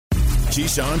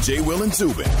Keyshawn, J. Will, and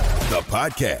Zubin, the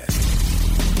podcast.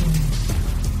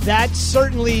 That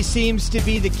certainly seems to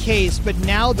be the case, but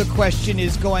now the question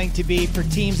is going to be for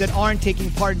teams that aren't taking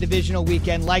part in divisional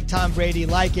weekend, like Tom Brady,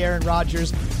 like Aaron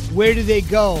Rodgers, where do they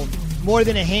go? More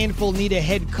than a handful need a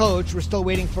head coach. We're still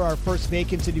waiting for our first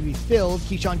vacancy to be filled.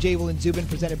 Keyshawn, J. Will, and Zubin,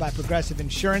 presented by Progressive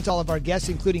Insurance. All of our guests,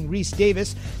 including Rece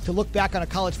Davis, to look back on a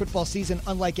college football season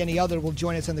unlike any other, will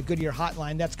join us on the Goodyear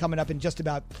Hotline. That's coming up in just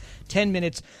about 10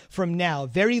 minutes from now.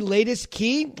 Very latest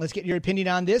key. Let's get your opinion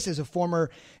on this as a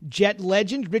former Jet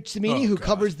legend, Rich Cimini, who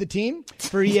covers the team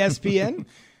for ESPN.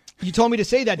 You told me to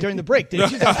say that during the break,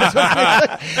 didn't you?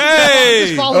 Hey!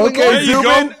 Just following There orders. you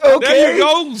go. Okay. There you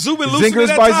go. Zubin losing Zingers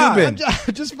that by time.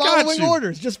 Zubin. Just following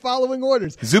orders. Just following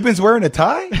orders. Zubin's wearing a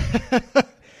tie?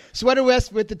 Sweater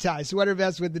vest with the tie. Sweater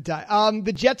vest with the tie.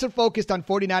 The Jets are focused on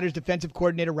 49ers defensive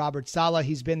coordinator Robert Saleh.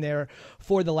 He's been there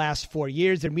for the last 4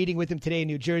 years. They're meeting with him today in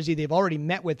New Jersey. They've already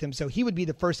met with him, so he would be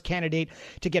the first candidate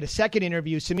to get a second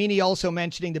interview. Cimini also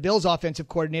mentioning the Bills offensive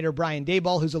coordinator Brian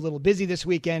Daboll, who's a little busy this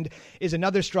weekend, is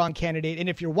another strong candidate. And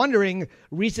if you're wondering,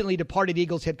 recently departed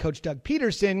Eagles head coach Doug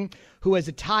Peterson, who has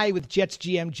a tie with Jets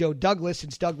GM Joe Douglas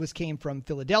since Douglas came from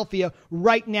Philadelphia,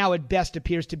 right now at best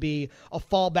appears to be a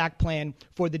fallback plan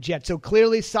for the Jets. So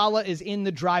clearly Saleh is in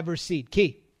the driver's seat.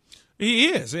 Key. He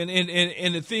is. And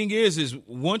the thing is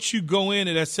once you go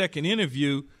into that second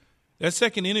interview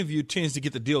tends to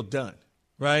get the deal done,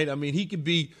 right? I mean, he could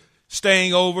be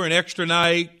staying over an extra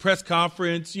night, press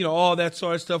conference, all that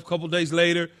sort of stuff a couple days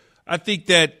later. I think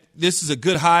that this is a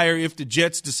good hire if the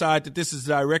Jets decide that this is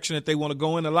the direction that they want to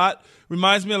go in.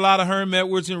 Reminds me a lot of Herm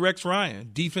Edwards and Rex Ryan,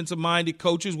 defensive-minded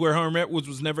coaches, where Herm Edwards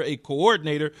was never a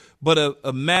coordinator but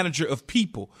a manager of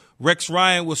people. Rex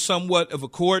Ryan was somewhat of a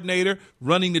coordinator,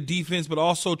 running the defense, but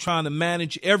also trying to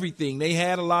manage everything. They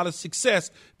had a lot of success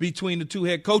between the two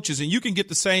head coaches, and you can get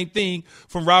the same thing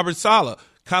from Robert Saleh.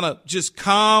 Kind of just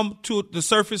calm to the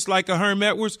surface like a Herm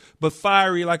Edwards, but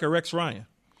fiery like a Rex Ryan.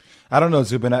 I don't know,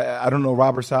 Zubin. I don't know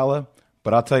Robert Saleh,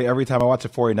 but I'll tell you, every time I watch a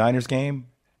 49ers game,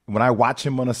 when I watch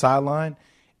him on the sideline,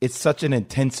 it's such an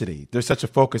intensity. There's such a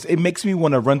focus. It makes me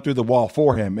want to run through the wall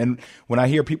for him. And when I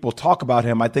hear people talk about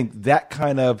him, I think that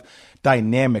kind of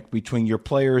dynamic between your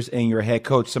players and your head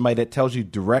coach, somebody that tells you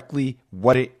directly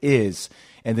what it is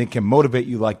and then can motivate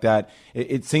you like that,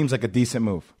 it seems like a decent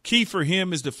move. Key for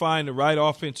him is to find the right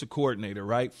offensive coordinator,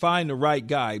 right? Find the right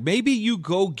guy. Maybe you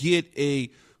go get a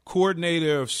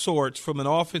coordinator of sorts from an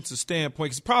offensive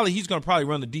standpoint, because he's going to probably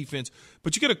run the defense,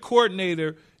 but you get a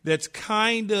coordinator that's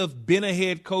kind of been a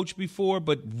head coach before,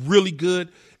 but really good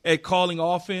at calling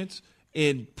offense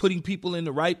and putting people in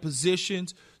the right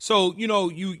positions. So,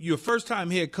 you're a first-time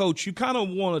head coach, you kind of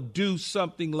want to do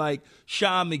something like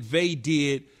Sean McVay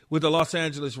did with the Los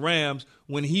Angeles Rams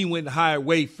when he went and hired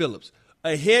Wade Phillips.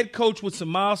 A head coach with some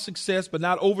mild success, but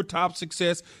not over-top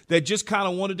success, that just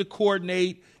kind of wanted to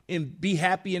coordinate and be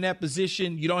happy in that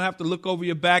position. You don't have to look over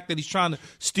your back that he's trying to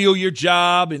steal your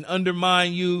job and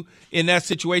undermine you in that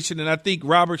situation. And I think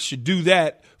Robert should do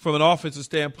that from an offensive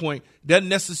standpoint. Doesn't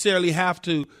necessarily have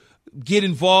to get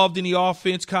involved in the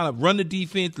offense, kind of run the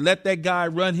defense, let that guy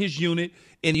run his unit,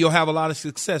 and you'll have a lot of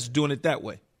success doing it that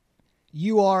way.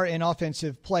 You are an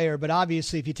offensive player, but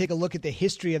obviously if you take a look at the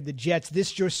history of the Jets,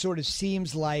 this just sort of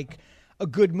seems like a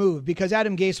good move because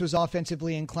Adam Gase was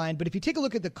offensively inclined. But if you take a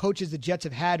look at the coaches the Jets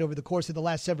have had over the course of the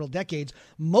last several decades,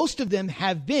 most of them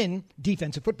have been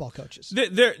defensive football coaches.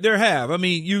 There have. I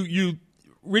mean,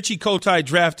 Richie Kotite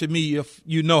drafted me. If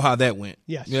you know how that went.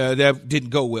 Yes. Yeah, that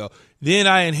didn't go well. Then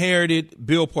I inherited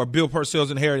Bill Parcells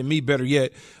inherited me, better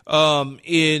yet.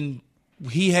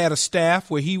 He had a staff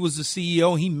where he was the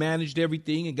CEO. He managed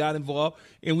everything and got involved,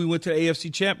 and we went to the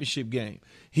AFC Championship game.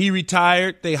 He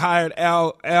retired. They hired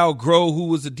Al Groh, who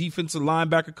was a defensive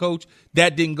linebacker coach.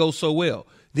 That didn't go so well.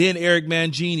 Then Eric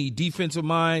Mangini, defensive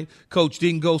mind coach,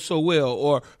 didn't go so well.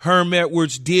 Or Herm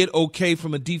Edwards did okay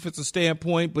from a defensive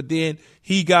standpoint, but then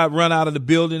he got run out of the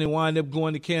building and wound up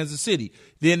going to Kansas City.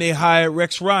 Then they hired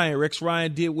Rex Ryan. Rex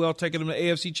Ryan did well, taking them to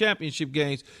AFC Championship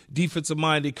games,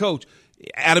 defensive-minded coach.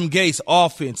 Adam Gase,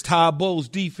 offense. Todd Bowles,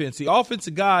 defense. The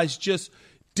offensive guys just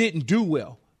didn't do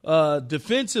well.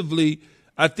 Defensively,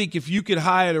 I think if you could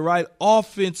hire the right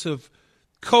offensive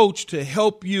coach to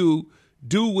help you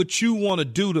do what you want to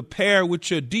do to pair with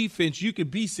your defense, you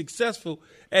could be successful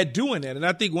at doing that. And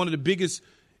I think one of the biggest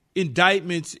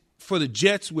indictments for the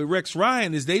Jets with Rex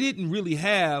Ryan is they didn't really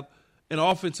have an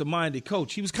offensive-minded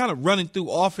coach. He was kind of running through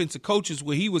offensive coaches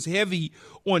where he was heavy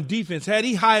on defense. Had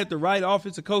he hired the right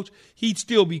offensive coach, he'd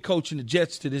still be coaching the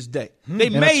Jets to this day. They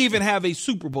may even have a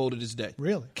Super Bowl to this day.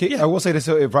 Really? I will say this.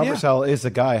 So if Robert Saleh is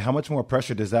the guy, how much more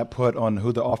pressure does that put on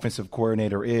who the offensive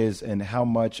coordinator is and how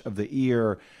much of the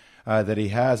ear that he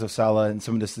has of Saleh and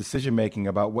some of this decision-making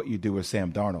about what you do with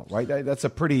Sam Darnold, right? That's a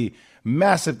pretty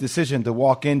massive decision to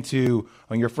walk into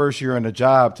on your first year on the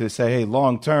job to say, hey,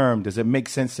 long-term, does it make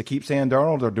sense to keep Sam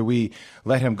Darnold or do we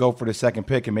let him go for the second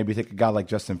pick and maybe take a guy like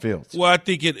Justin Fields? Well, I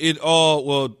think it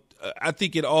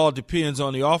all depends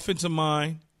on the offensive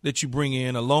mind that you bring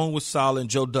in along with Saleh and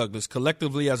Joe Douglas.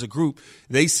 Collectively as a group,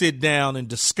 they sit down and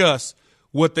discuss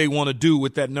what they want to do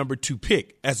with that number 2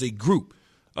 pick as a group.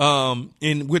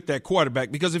 With that quarterback,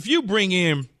 because if you bring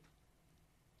in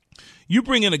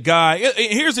a guy,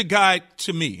 here's a guy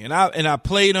to me, and I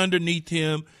played underneath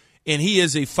him, and he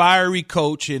is a fiery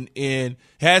coach and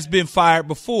has been fired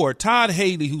before. Todd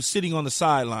Haley, who's sitting on the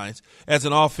sidelines as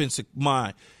an offensive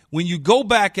mind. When you go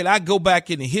back, and I go back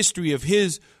in the history of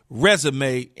his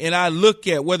resume, and I look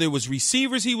at whether it was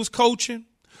receivers he was coaching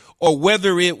or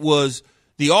whether it was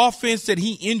the offense that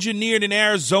he engineered in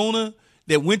Arizona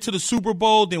that went to the Super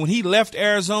Bowl. Then when he left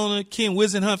Arizona, Ken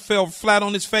Wisenhunt fell flat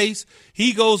on his face.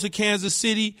 He goes to Kansas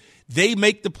City. They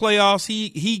make the playoffs.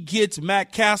 He gets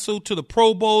Matt Castle to the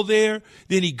Pro Bowl there.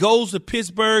 Then he goes to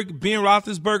Pittsburgh. Ben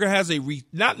Roethlisberger has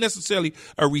not necessarily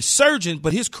a resurgence,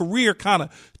 but his career kind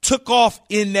of took off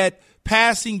in that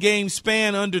passing game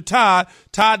span under Todd.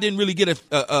 Todd didn't really get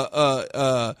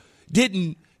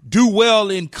didn't do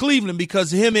well in Cleveland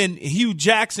because him and Hugh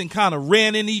Jackson kind of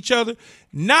ran into each other.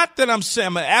 Not that I'm saying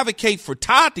I'm an advocate for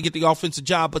Todd to get the offensive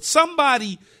job, but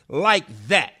somebody like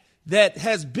that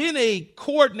has been a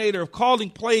coordinator of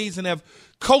calling plays and have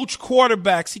coached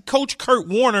quarterbacks. He coached Kurt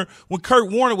Warner when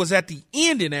Kurt Warner was at the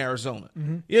end in Arizona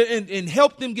and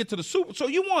helped them get to the Super Bowl. So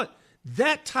you want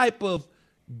that type of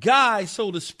guy,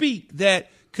 so to speak,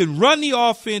 that can run the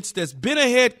offense, that's been a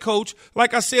head coach.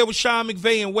 Like I said with Sean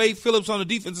McVay and Wade Phillips on the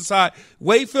defensive side,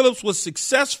 Wade Phillips was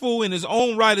successful in his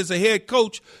own right as a head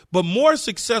coach, but more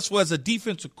successful as a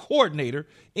defensive coordinator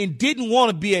and didn't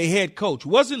want to be a head coach,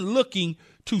 wasn't looking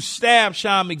to stab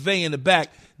Sean McVay in the back.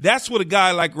 That's what a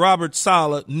guy like Robert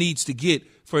Saleh needs to get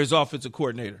for his offensive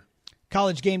coordinator.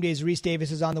 College Game Days, Rece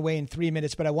Davis is on the way in 3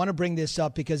 minutes, but I want to bring this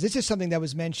up because this is something that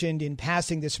was mentioned in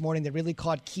passing this morning that really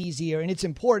caught Key's ear, and it's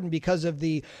important because of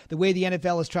the way the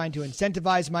NFL is trying to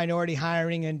incentivize minority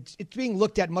hiring, and it's being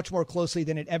looked at much more closely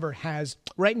than it ever has.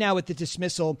 Right now with the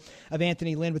dismissal of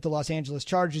Anthony Lynn with the Los Angeles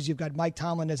Chargers, you've got Mike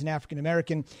Tomlin as an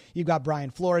African-American, you've got Brian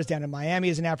Flores down in Miami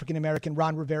as an African-American,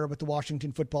 Ron Rivera with the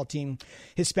Washington football team,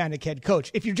 Hispanic head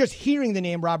coach. If you're just hearing the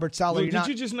name Robert Saleh, Did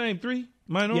you just name 3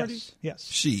 minorities? Yes.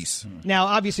 Jeez. Now,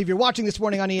 obviously, if you're watching this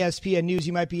morning on ESPN News,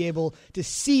 you might be able to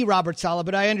see Robert Saleh,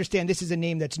 but I understand this is a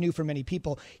name that's new for many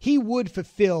people. He would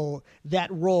fulfill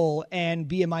that role and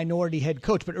be a minority head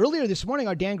coach. But earlier this morning,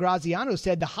 our Dan Graziano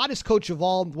said the hottest coach of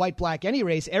all, white, black, any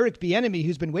race, Eric Bieniemy,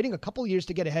 who's been waiting a couple years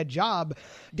to get a head job.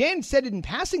 Dan said it in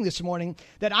passing this morning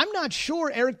that I'm not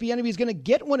sure Eric Bieniemy is going to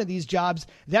get one of these jobs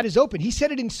that is open. He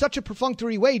said it in such a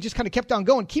perfunctory way. He just kind of kept on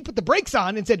going, keep with the brakes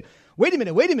on, and said, wait a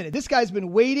minute. This guy's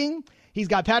been waiting. He's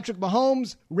got Patrick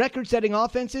Mahomes, record-setting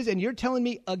offenses, and you're telling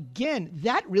me again,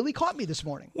 that really caught me this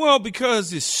morning. Well,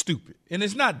 because it's stupid. And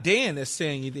it's not Dan that's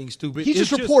saying anything stupid. He's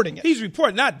just reporting it. He's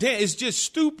reporting, not Dan. It's just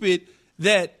stupid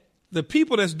that the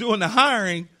people that's doing the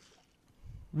hiring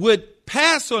would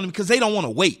pass on him because they don't want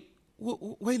to wait.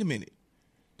 Wait a minute.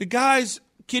 The guy's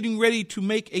getting ready to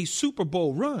make a Super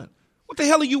Bowl run. What the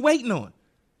hell are you waiting on?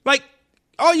 Like,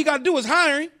 all you got to do is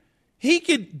hire him. He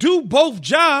could do both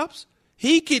jobs.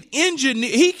 He could engineer.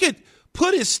 He could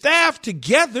put his staff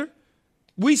together.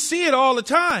 We see it all the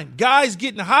time. Guys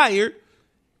getting hired,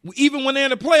 even when they're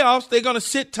in the playoffs, they're going to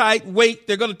sit tight, wait.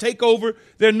 They're going to take over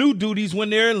their new duties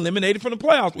when they're eliminated from the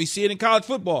playoffs. We see it in college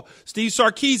football. Steve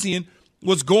Sarkisian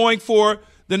was going for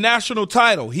the national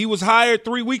title. He was hired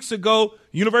 3 weeks ago,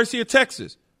 University of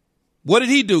Texas. What did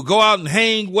he do? Go out and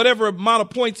hang whatever amount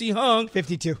of points he hung.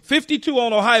 52. 52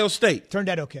 on Ohio State. Turned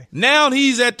out okay. Now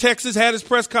he's at Texas, had his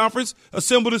press conference,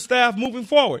 assembled his staff moving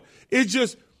forward. It's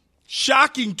just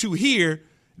shocking to hear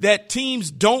that teams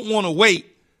don't want to wait.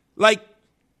 Like,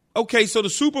 okay, so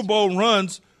the Super Bowl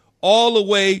runs all the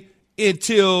way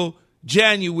until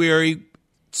January.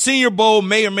 Senior Bowl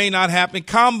may or may not happen.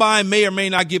 Combine may or may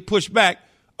not get pushed back.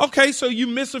 Okay, so you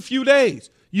miss a few days.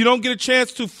 You don't get a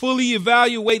chance to fully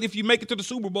evaluate if you make it to the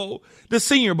Super Bowl, the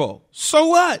Senior Bowl. So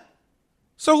what?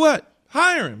 So what?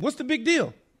 Hire him. What's the big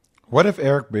deal? What if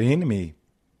Eric Bieniemy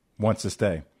wants to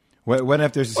stay? What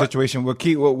if there's a situation where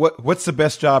what's the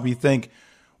best job you think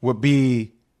would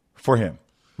be for him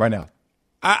right now?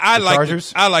 I like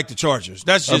Chargers? I like the Chargers.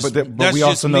 That's just but we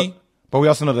also me. know. But we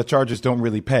also know the Chargers don't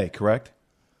really pay, correct?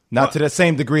 Not to the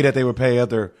same degree that they would pay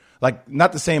other, like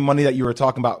not the same money that you were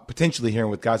talking about potentially hearing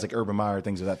with guys like Urban Meyer,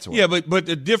 things of that sort. Yeah, but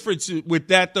the difference with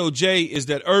that, though, Jay, is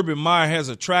that Urban Meyer has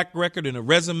a track record and a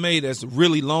resume that's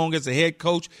really long as a head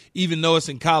coach, even though it's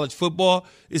in college football.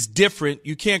 It's different.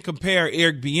 You can't compare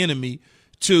Eric Bieniemy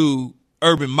to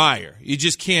Urban Meyer. You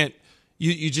just can't.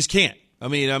 You just can't. I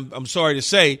mean, I'm sorry to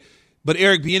say, but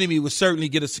Eric Bieniemy would certainly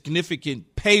get a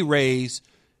significant pay raise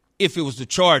if it was the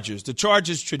Chargers. The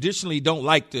Chargers traditionally don't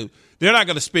like to – they're not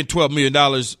going to spend $12 million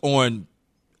on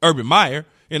Urban Meyer,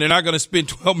 and they're not going to spend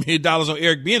 $12 million on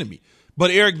Eric Bieniemy.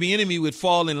 But Eric Bieniemy would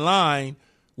fall in line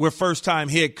where first-time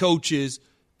head coaches'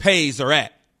 pays are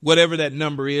at, whatever that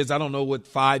number is. I don't know what,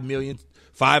 $5 million,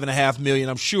 $5.5 million.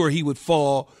 I'm sure he would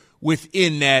fall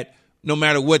within that no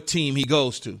matter what team he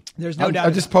goes to. There's no doubt.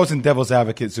 I'm just posing devil's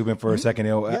advocate, Zubin, for a second.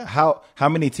 How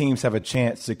many teams have a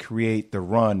chance to create the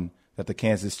run that the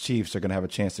Kansas Chiefs are going to have a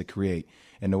chance to create?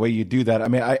 And the way you do that, I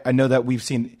mean, I know that we've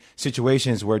seen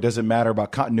situations where it doesn't matter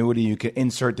about continuity. You can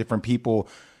insert different people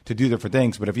to do different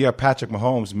things. But if you have Patrick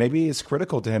Mahomes, maybe it's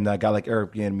critical to him that a guy like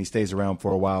Eric Bieniemy stays around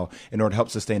for a while in order to help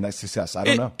sustain that success. I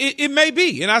don't know. It may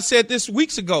be. And I said this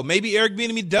weeks ago. Maybe Eric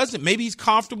Bieniemy doesn't. Maybe he's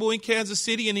comfortable in Kansas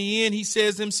City. In the end, he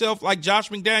says himself, like Josh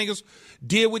McDaniels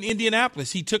did with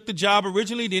Indianapolis. He took the job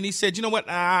originally. Then he said, you know what,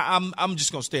 I'm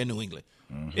just going to stay in New England.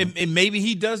 Mm-hmm. And maybe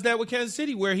he does that with Kansas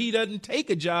City where he doesn't take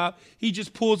a job. He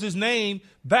just pulls his name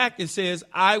back and says,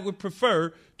 I would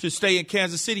prefer to stay in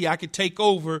Kansas City. I could take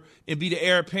over and be the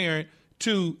heir apparent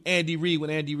to Andy Reid when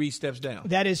Andy Reid steps down.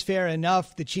 That is fair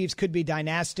enough. The Chiefs could be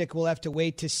dynastic. We'll have to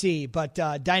wait to see. But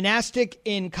dynastic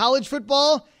in college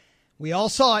football, we all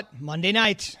saw it Monday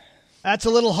night. That's a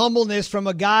little humbleness from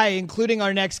a guy, including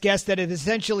our next guest, that has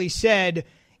essentially said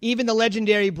even the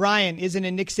legendary Bryant isn't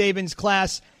in Nick Saban's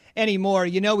class anymore.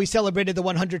 You know, we celebrated the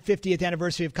 150th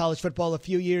anniversary of college football a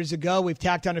few years ago. We've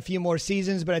tacked on a few more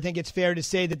seasons, but I think it's fair to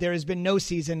say that there has been no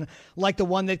season like the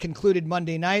one that concluded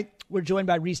Monday night. We're joined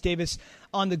by Rece Davis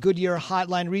on the Goodyear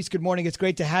Hotline. Rece, good morning. It's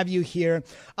great to have you here.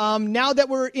 Now that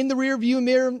we're in the rearview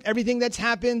mirror, everything that's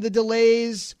happened, the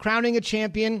delays, crowning a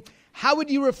champion, how would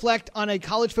you reflect on a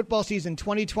college football season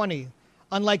 2020,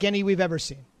 unlike any we've ever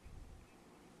seen?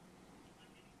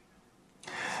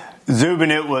 Zubin,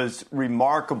 it was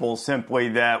remarkable simply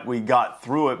that we got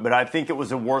through it, but I think it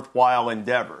was a worthwhile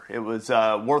endeavor. It was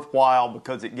worthwhile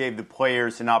because it gave the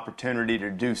players an opportunity to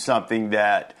do something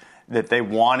that they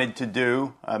wanted to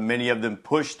do, many of them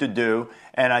pushed to do.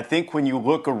 And I think when you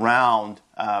look around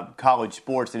college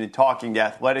sports and in talking to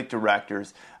athletic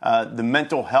directors, the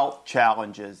mental health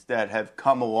challenges that have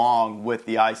come along with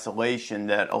the isolation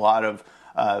that a lot of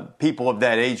people of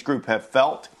that age group have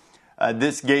felt,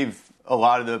 this gave a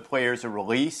lot of the players a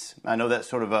release. I know that's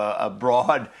sort of a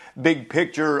broad, big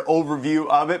picture overview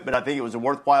of it, but I think it was a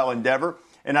worthwhile endeavor.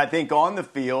 And I think on the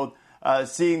field,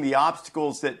 seeing the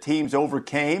obstacles that teams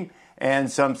overcame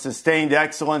and some sustained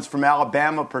excellence from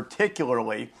Alabama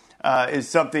particularly is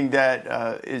something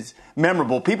that is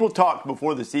memorable. People talked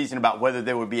before the season about whether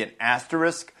there would be an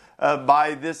asterisk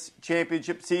by this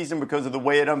championship season because of the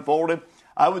way it unfolded.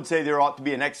 I would say there ought to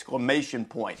be an exclamation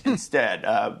point instead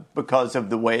because of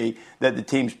the way that the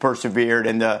teams persevered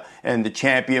and the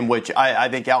champion, which I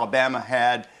think Alabama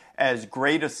had as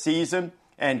great a season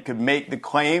and could make the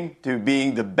claim to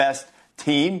being the best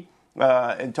team.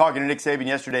 And talking to Nick Saban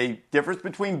yesterday, difference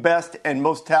between best and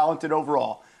most talented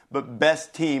overall, but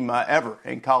best team ever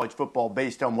in college football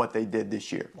based on what they did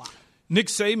this year. Wow. Nick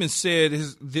Saban said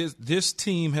this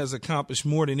team has accomplished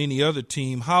more than any other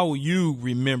team. How will you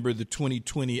remember the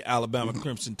 2020 Alabama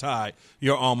Crimson Tide,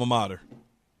 your alma mater?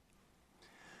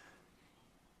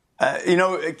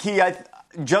 Key,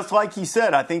 just like he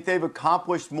said, I think they've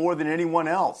accomplished more than anyone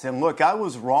else. And look, I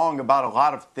was wrong about a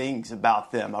lot of things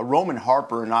about them. Roman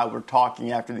Harper and I were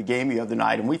talking after the game the other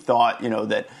night, and we thought,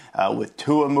 that with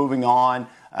Tua moving on,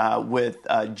 with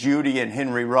Judy and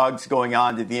Henry Ruggs going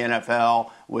on to the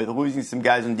NFL, with losing some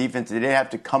guys on defense, they didn't have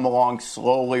to come along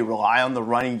slowly, rely on the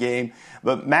running game.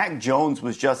 But Mac Jones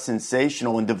was just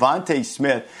sensational. And Devontae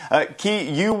Smith, Key,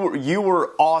 you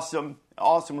were awesome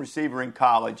receiver in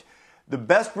college. The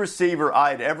best receiver I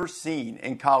had ever seen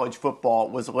in college football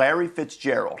was Larry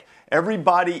Fitzgerald.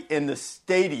 Everybody in the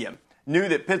stadium knew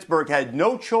that Pittsburgh had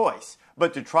no choice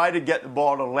but to try to get the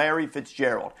ball to Larry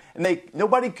Fitzgerald. And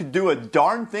nobody could do a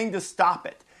darn thing to stop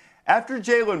it. After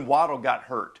Jalen Waddle got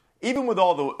hurt, even with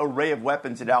all the array of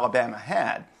weapons that Alabama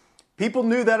had, people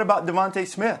knew that about Devontae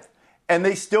Smith. and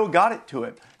they still got it to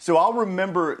him. So I'll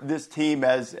remember this team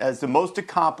as the most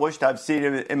accomplished I've seen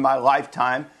in my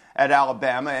lifetime at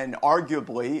Alabama, and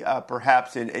arguably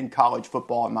perhaps in college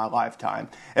football in my lifetime.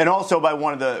 And also by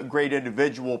one of the great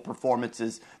individual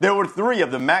performances. There were three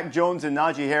of them. Mac Jones and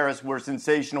Najee Harris were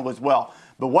sensational as well.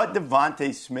 But what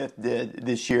Devontae Smith did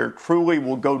this year truly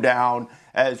will go down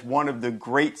as one of the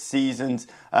great seasons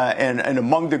and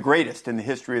among the greatest in the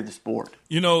history of the sport.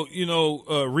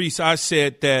 Rece, I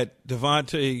said that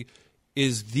Devontae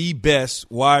is the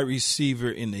best wide receiver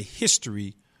in the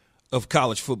history of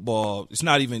college football.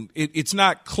 It's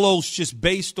not close just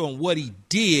based on what he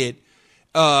did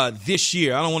this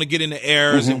year. I don't want to get into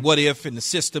errors and what if and the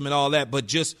system and all that, but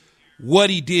just what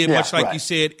he did, much like you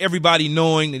said, everybody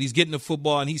knowing that he's getting the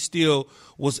football and he still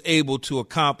was able to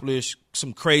accomplish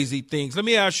some crazy things. Let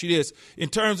me ask you this. In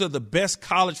terms of the best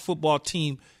college football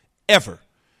team ever,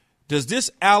 does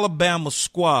this Alabama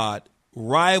squad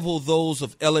rival those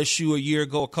of LSU a year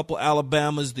ago, a couple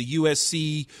Alabamas, the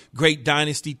USC, great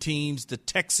dynasty teams, the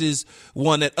Texas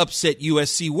one that upset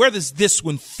USC? Where does this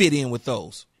one fit in with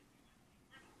those?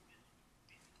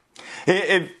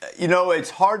 It's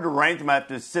hard to rank them. I have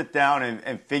to sit down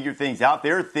and figure things out.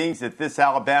 There are things that this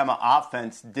Alabama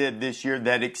offense did this year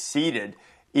that exceeded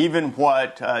even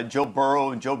what Joe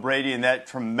Burrow and Joe Brady and that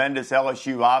tremendous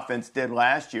LSU offense did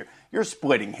last year. You're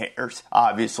splitting hairs,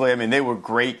 obviously. I mean, they were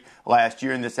great last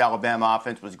year, and this Alabama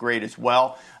offense was great as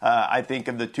well. I think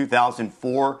of the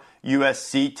 2004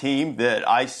 USC team that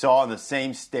I saw in the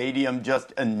same stadium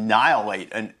just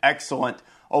annihilate an excellent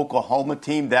Oklahoma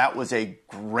team. That was a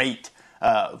great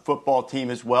football team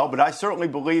as well. But I certainly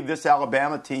believe this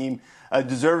Alabama team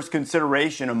deserves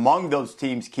consideration among those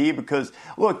teams, Key, because,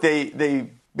 look, they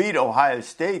beat Ohio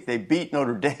State, they beat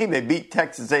Notre Dame, they beat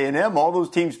Texas A&M. All those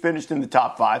teams finished in the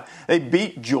top 5. They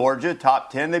beat Georgia, top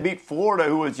 10. They beat Florida,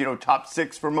 who was, top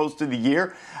 6 for most of the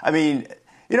year. I mean,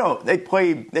 they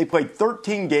played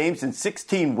 13 games in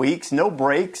 16 weeks, no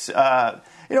breaks.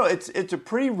 It's a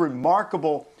pretty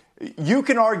remarkable. You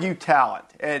can argue talent,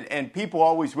 and people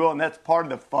always will, and that's part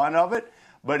of the fun of it.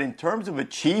 But in terms of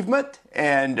achievement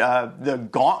and the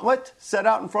gauntlet set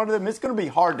out in front of them, it's going to be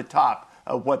hard to top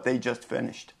what they just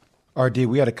finished. RD,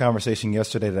 we had a conversation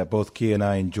yesterday that both Key and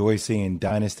I enjoy seeing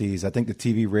dynasties. I think the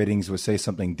TV ratings would say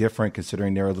something different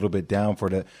considering they're a little bit down for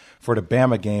the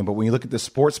Bama game. But when you look at the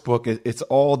sports book, it's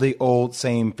all the old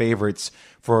same favorites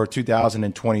for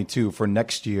 2022, for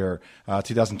next year,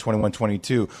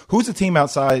 2021-22. Who's the team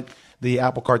outside the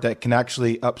apple cart that can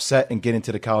actually upset and get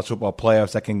into the college football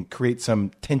playoffs, that can create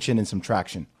some tension and some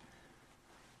traction?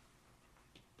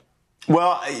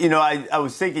 Well, I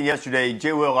was thinking yesterday,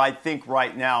 J. Will, I think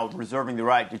right now reserving the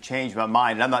right to change my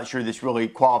mind. And I'm not sure this really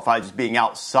qualifies as being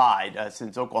outside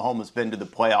since Oklahoma's been to the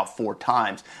playoff 4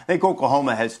 times. I think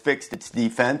Oklahoma has fixed its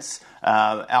defense.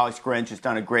 Alex Grinch has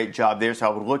done a great job there, so I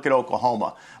would look at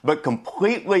Oklahoma. But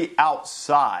completely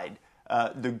outside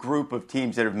the group of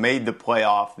teams that have made the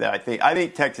playoff, that I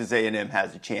think Texas A&M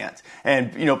has a chance.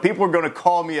 And, people are going to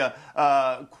call me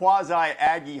a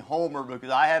quasi-Aggie homer because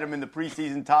I had them in the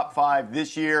preseason top 5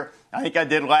 this year. I think I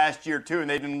did last year, too, and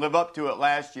they didn't live up to it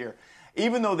last year.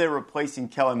 Even though they're replacing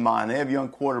Kellen Mond, they have young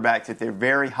quarterbacks that they're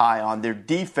very high on. Their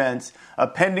defense,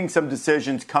 pending some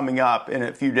decisions coming up in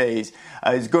a few days,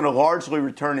 is going to largely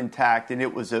return intact, and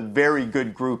it was a very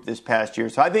good group this past year.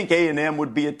 So I think A&M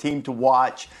would be a team to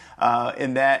watch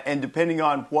in that. And depending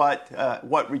on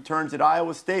what returns at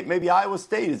Iowa State, maybe Iowa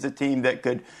State is a team that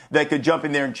could jump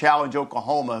in there and challenge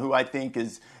Oklahoma, who I think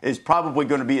is probably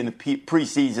going to be in the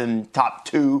preseason top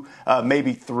 2,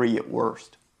 maybe 3 at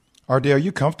worst. RD, are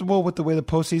you comfortable with the way the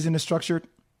postseason is structured?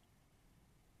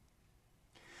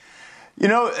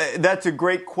 That's a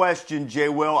great question, Jay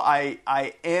Will.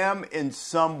 I am in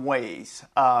some ways.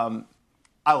 I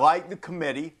like the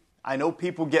committee. I know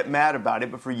people get mad about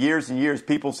it, but for years and years,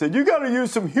 people said, you got to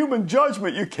use some human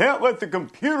judgment. You can't let the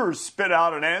computers spit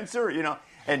out an answer,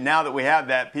 And now that we have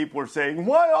that, people are saying,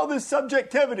 why all this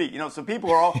subjectivity? So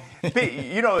people are all,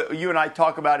 you and I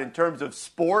talk about in terms of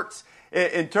sports.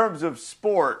 In terms of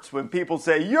sports, when people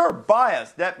say you're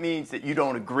biased, that means that you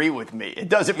don't agree with me. It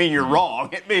doesn't mean you're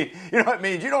wrong. It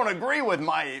means you don't agree with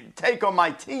my take on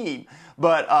my team.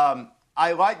 But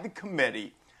I like the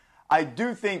committee. I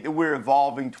do think that we're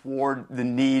evolving toward the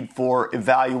need for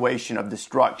evaluation of the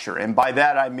structure, and by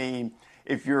that I mean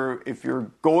if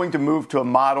you're going to move to a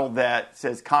model that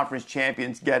says conference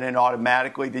champions get in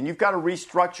automatically, then you've got to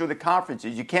restructure the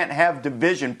conferences. You can't have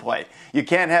division play. You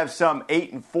can't have some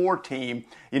 8-4 team,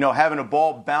 having a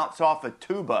ball bounce off a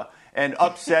tuba and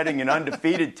upsetting an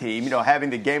undefeated team, having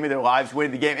the game of their lives,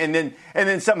 winning the game, and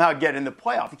then somehow get in the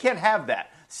playoff. You can't have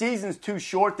that. season's too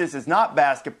short. This is not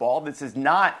basketball. This is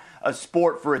not a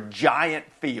sport for a giant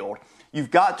field. You've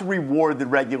got to reward the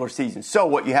regular season. So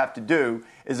what you have to do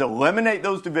is eliminate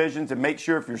those divisions and make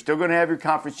sure if you're still going to have your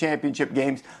conference championship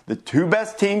games, the two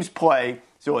best teams play.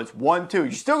 So it's 1-2.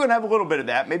 You're still going to have a little bit of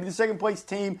that. Maybe the second place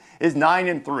team is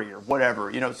 9-3 or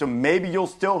whatever. So maybe you'll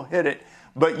still hit it,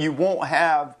 but you won't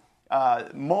have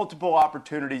multiple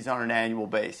opportunities on an annual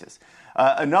basis.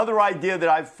 Another idea that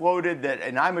I've floated,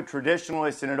 and I'm a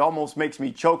traditionalist, and it almost makes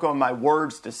me choke on my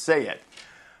words to say it.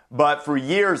 But for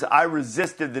years, I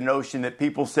resisted the notion that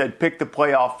people said pick the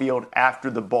playoff field after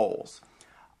the bowls.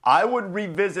 I would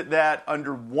revisit that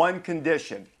under one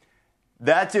condition.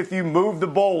 That's if you move the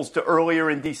bowls to earlier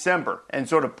in December and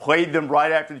sort of played them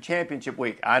right after the championship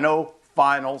week. I know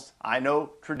finals. I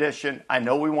know tradition. I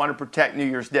know we want to protect New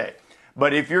Year's Day.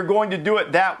 But if you're going to do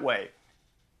it that way,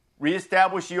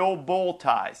 reestablish the old bowl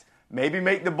ties. Maybe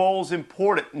make the bowls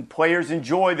important and players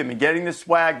enjoy them and getting the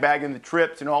swag bag and the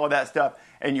trips and all of that stuff.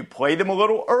 And you play them a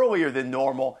little earlier than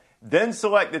normal, then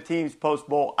select the teams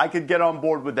post-bowl. I could get on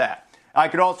board with that. I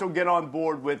could also get on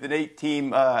board with an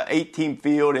eight-team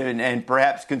field and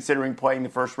perhaps considering playing the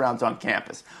first rounds on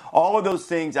campus. All of those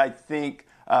things I think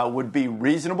would be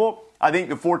reasonable. I think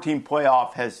the 14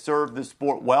 playoff has served the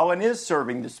sport well and is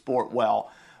serving the sport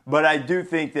well. But I do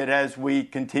think that as we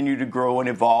continue to grow and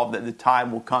evolve, that the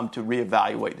time will come to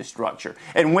reevaluate the structure.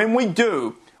 And when we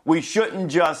do, we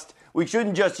shouldn't just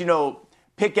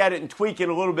pick at it and tweak it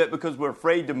a little bit because we're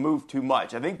afraid to move too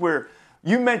much. I think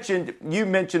you mentioned the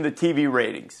TV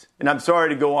ratings, and I'm sorry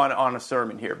to go on a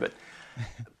sermon here, but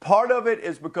part of it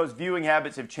is because viewing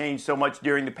habits have changed so much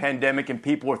during the pandemic and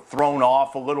people are thrown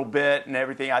off a little bit and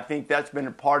everything. I think that's been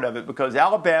a part of it because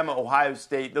Alabama, Ohio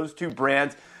State, those two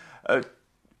brands,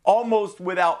 almost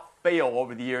without fail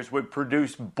over the years would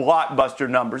produce blockbuster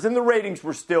numbers, and the ratings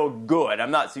were still good.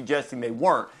 I'm not suggesting they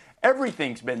weren't.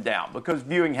 Everything's been down because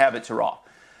viewing habits are off.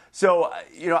 So,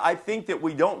 I think that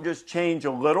we don't just change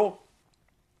a little.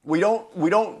 We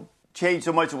don't change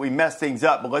so much that we mess things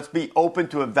up, but let's be open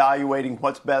to evaluating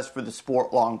what's best for the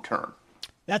sport long term.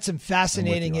 That's some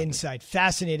fascinating insight.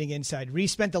 Fascinating insight. Rece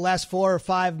spent the last 4 or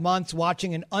 5 months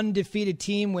watching an undefeated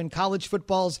team win college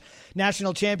football's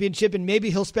national championship, and maybe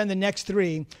he'll spend the next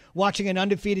 3 watching an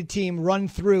undefeated team run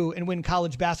through and win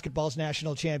college basketball's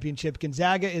national championship.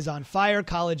 Gonzaga is on fire.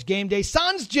 College game day.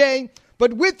 Sans Jay,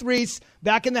 but with Rece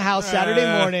back in the house Saturday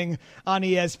morning on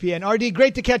ESPN. RD,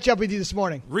 great to catch up with you this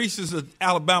morning. Rece is an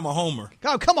Alabama homer.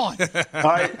 Oh, come on. All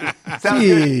right.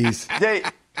 Sounds good.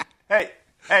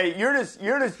 Hey, you're just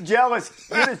jealous,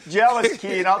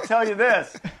 Key, and I'll tell you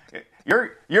this.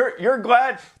 You're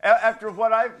glad after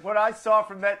what I saw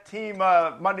from that team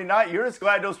Monday night. You're just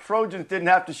glad those Trojans didn't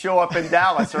have to show up in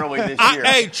Dallas early this year.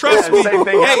 Hey, trust me. Same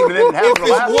thing didn't happen the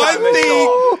last time they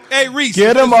saw. Hey, Rece,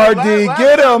 get him, RD,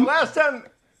 get him. Last time.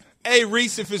 Hey,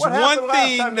 Rece, if it's one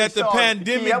thing that the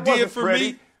pandemic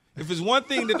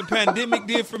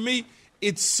did for me,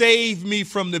 it saved me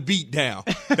from the beatdown.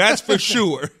 That's for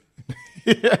sure.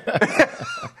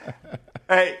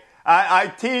 Hey,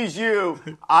 I tease you.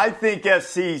 I think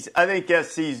SC's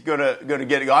gonna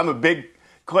get it. I'm a big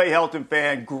Clay Helton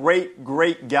fan.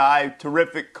 Great guy,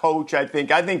 terrific coach. I think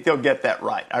they'll get that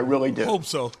right. I really do. Hope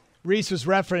so. Rece was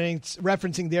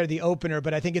referencing there the opener,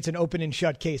 but I think it's an open and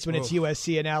shut case when it's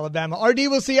USC and Alabama. RD,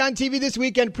 we'll see you on TV this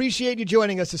weekend. Appreciate you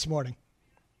joining us this morning.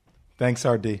 Thanks,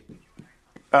 RD.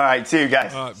 All right, see you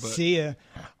guys. All right, see ya.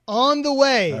 On the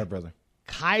way. All right, brother.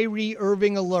 Kyrie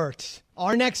Irving alert.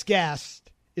 Our next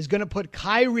guest is going to put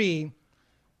Kyrie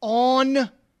on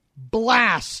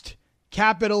blast.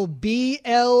 Capital BLAST.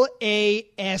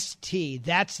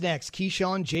 That's next.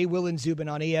 Keyshawn, J. Will, and Zubin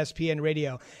on ESPN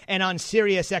Radio and on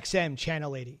Sirius XM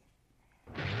Channel 80.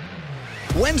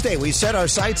 Wednesday, we set our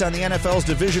sights on the NFL's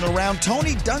divisional round.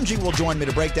 Tony Dungy will join me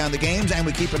to break down the games, and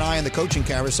we keep an eye on the coaching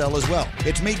carousel as well.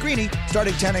 It's Meet Greeny,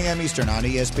 starting 10 a.m. Eastern on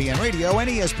ESPN Radio and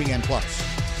ESPN+.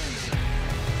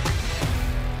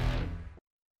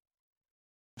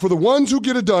 For the ones who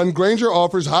get it done, Grainger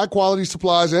offers high-quality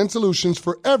supplies and solutions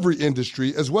for every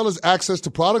industry, as well as access to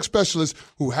product specialists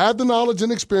who have the knowledge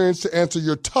and experience to answer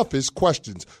your toughest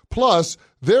questions. Plus,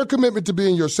 their commitment to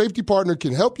being your safety partner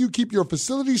can help you keep your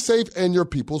facility safe and your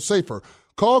people safer.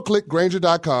 Call, click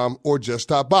Grainger.com, or just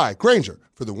stop by. Grainger,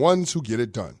 for the ones who get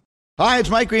it done. Hi,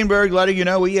 it's Mike Greenberg letting you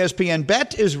know ESPN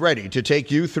Bet is ready to take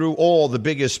you through all the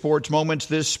biggest sports moments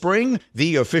this spring.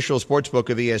 The official sportsbook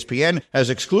of ESPN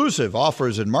has exclusive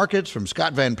offers and markets from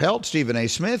Scott Van Pelt, Stephen A.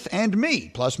 Smith, and me,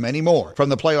 plus many more. From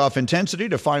the playoff intensity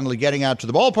to finally getting out to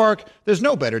the ballpark, there's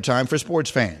no better time for sports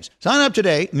fans. Sign up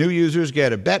today. New users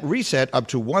get a bet reset up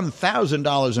to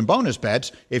 $1,000 in bonus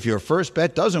bets if your first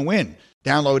bet doesn't win.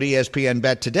 Download ESPN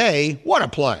Bet today. What a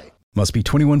play. Must be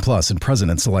 21 plus and present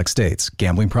in select states.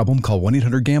 Gambling problem? Call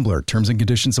 1-800-GAMBLER. Terms and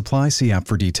conditions apply. See app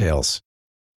for details.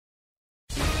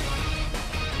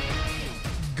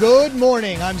 Good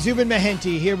morning. I'm Zubin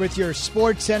Mehenti here with your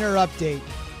Sports Center update.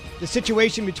 The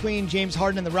situation between James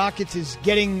Harden and the Rockets is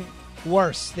getting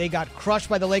worse. They got crushed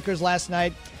by the Lakers last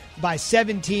night by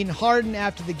 17. Harden,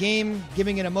 after the game,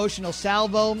 giving an emotional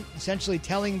salvo, essentially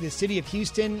telling the city of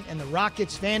Houston and the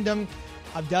Rockets fandom,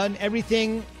 I've done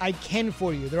everything I can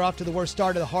for you. They're off to the worst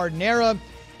start of the Harden era.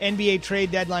 NBA trade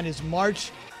deadline is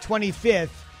March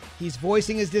 25th. He's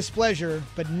voicing his displeasure,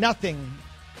 but nothing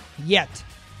yet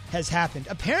has happened.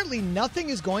 Apparently, nothing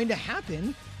is going to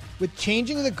happen with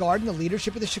changing of the guard and the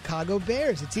leadership of the Chicago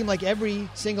Bears. It seemed like every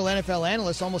single NFL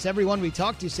analyst, almost everyone we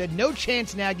talked to, said no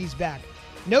chance Nagy's back.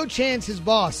 No chance his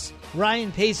boss,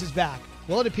 Ryan Pace, is back.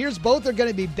 Well, it appears both are going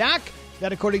to be back.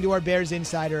 That, according to our Bears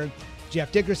insider,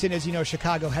 Jeff Dickerson. As you know,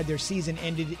 Chicago had their season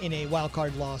ended in a wild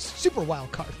card loss, super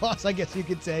wild card loss, I guess you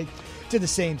could say, to the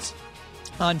Saints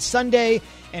on Sunday.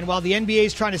 And while the NBA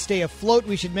is trying to stay afloat,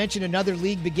 we should mention another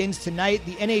league begins tonight.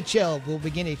 The NHL will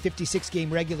begin a 56-game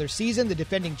regular season. The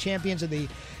defending champions of the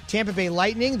Tampa Bay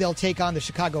Lightning, they'll take on the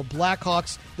Chicago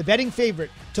Blackhawks. The betting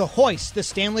favorite to hoist the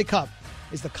Stanley Cup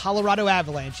is the Colorado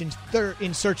Avalanche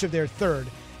in search of their third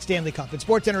Stanley Cup. And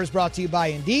SportsCenter is brought to you by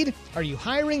Indeed. Are you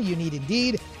hiring? You need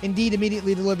Indeed. Indeed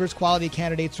immediately delivers quality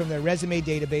candidates from their resume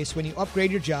database when you upgrade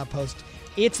your job post.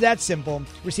 It's that simple.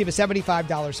 Receive a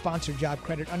 $75 sponsored job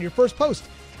credit on your first post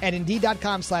at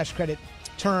Indeed.com/credit.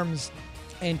 Terms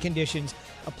and conditions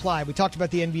apply. We talked about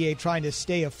the NBA trying to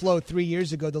stay afloat 3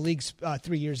 days ago. The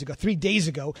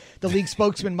league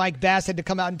spokesman Mike Bass had to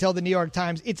come out and tell the New York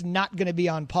Times it's not going to be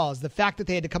on pause. The fact that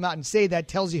they had to come out and say that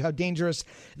tells you how dangerous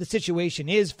the situation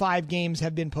is. 5 games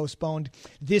have been postponed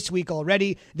this week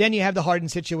already. Then you have the Harden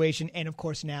situation and, of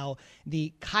course, now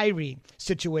the Kyrie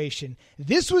situation.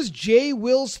 This was Jay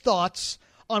Will's thoughts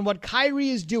on what Kyrie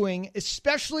is doing,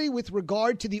 especially with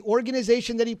regard to the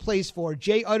organization that he plays for.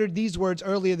 Jay uttered these words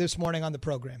earlier this morning on the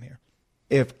program here.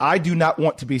 If I do not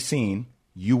want to be seen,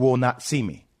 you will not see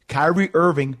me. Kyrie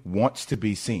Irving wants to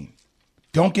be seen.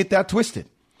 Don't get that twisted.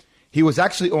 He was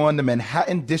actually on the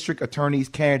Manhattan District Attorney's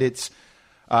candidate's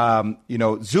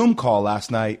Zoom call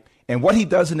last night, and what he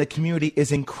does in the community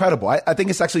is incredible. I think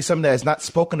it's actually something that is not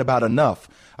spoken about enough,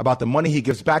 about the money he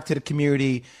gives back to the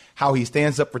community, how he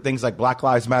stands up for things like Black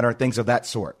Lives Matter and things of that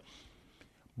sort.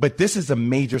 But this is a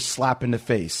major slap in the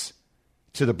face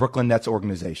to the Brooklyn Nets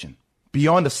organization,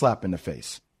 beyond a slap in the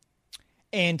face.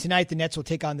 And tonight, the Nets will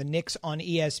take on the Knicks on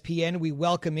ESPN. We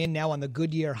welcome in now on the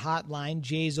Goodyear Hotline,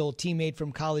 Jay's old teammate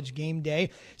from College Game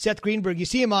Day, Seth Greenberg. You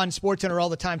see him on SportsCenter all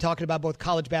the time talking about both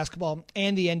college basketball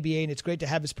and the NBA, and it's great to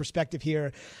have his perspective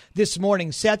here this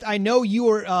morning. Seth, I know you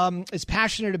are as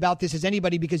passionate about this as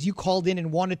anybody because you called in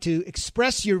and wanted to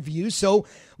express your views, so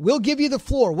we'll give you the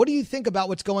floor. What do you think about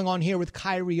what's going on here with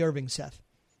Kyrie Irving, Seth?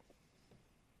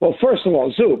 Well, first of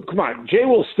all, Zub, come on. Jay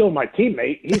Will's still my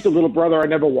teammate. He's the little brother I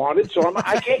never wanted, so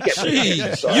I can't get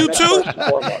Jeez, so you too?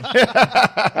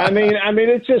 I mean,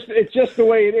 it's just the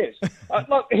way it is.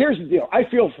 Look, here's the deal. I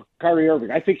feel for Kyrie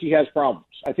Irving. I think he has problems.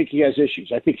 I think he has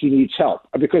issues. I think he needs help.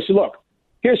 Because, look,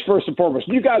 here's first and foremost.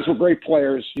 You guys were great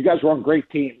players. You guys were on great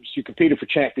teams. You competed for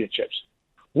championships.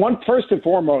 First and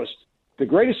foremost, the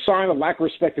greatest sign of lack of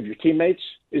respect of your teammates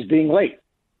is being late.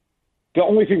 The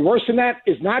only thing worse than that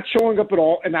is not showing up at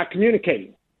all and not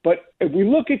communicating. But if we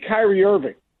look at Kyrie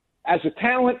Irving, as a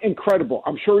talent, incredible.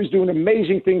 I'm sure he's doing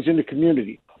amazing things in the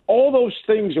community. All those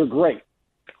things are great.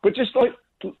 But just like,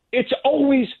 it's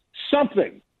always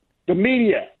something. The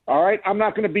media, all right, I'm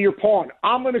not going to be your pawn.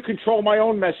 I'm going to control my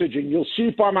own messaging. You'll see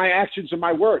it by my actions and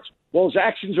my words. Well, his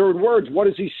actions are in words. What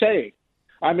is he saying?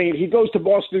 I mean, he goes to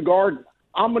Boston Garden.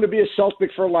 I'm going to be a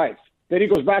Celtic for life. Then he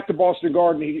goes back to Boston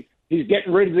Garden. He's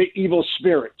getting rid of the evil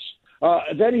spirits.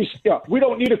 Then we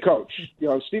don't need a coach.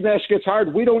 Steve Nash gets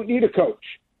hired. We don't need a coach.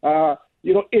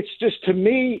 It's just, to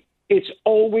me, it's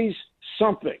always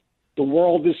something. The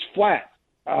world is flat.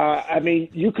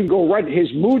 You can go right.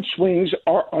 His mood swings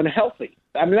are unhealthy.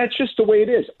 That's just the way it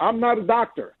is. I'm not a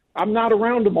doctor. I'm not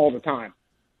around him all the time.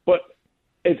 But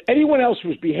if anyone else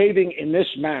was behaving in this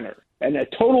manner and a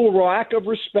total lack of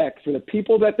respect for the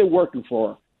people that they're working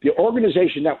for, the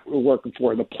organization that we're working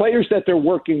for, the players that they're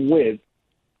working with,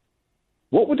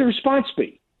 what would the response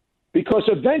be? Because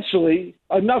eventually,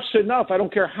 enough's enough. I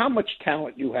don't care how much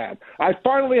talent you have. I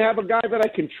finally have a guy that I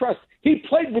can trust. He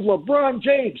played with LeBron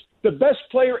James, the best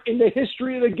player in the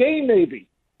history of the game, maybe.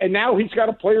 And now he's got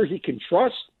a player he can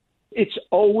trust. It's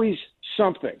always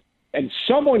something. And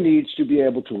someone needs to be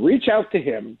able to reach out to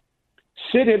him,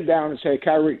 sit him down and say,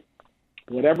 Kyrie,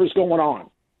 whatever's going on,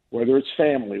 whether it's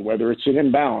family, whether it's an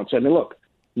imbalance. I mean, look,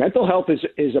 mental health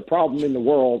is a problem in the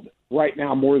world right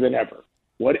now more than ever.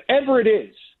 Whatever it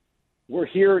is, we're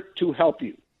here to help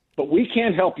you. But we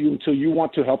can't help you until you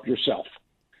want to help yourself.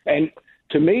 And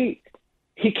to me,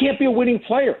 he can't be a winning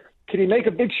player. Can he make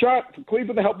a big shot for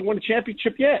Cleveland to help him win a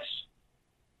championship? Yes.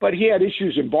 But he had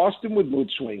issues in Boston with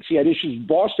mood swings. He had issues in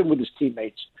Boston with his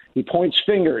teammates. He points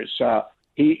fingers.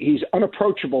 He's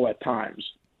unapproachable at times.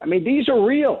 I mean, these are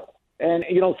real. And,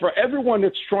 for everyone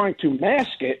that's trying to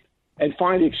mask it and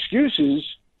find excuses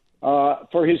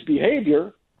for his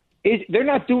behavior, they're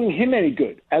not doing him any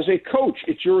good. As a coach,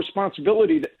 it's your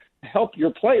responsibility to help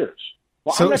your players.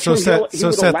 Well, Seth,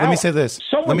 let me say this.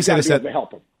 Seth, to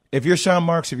help him. If you're Sean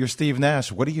Marks, if you're Steve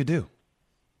Nash, what do you do?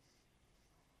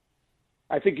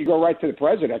 I think you go right to the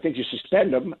president. I think you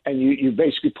suspend him, and you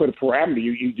basically put a parameter.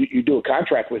 You do a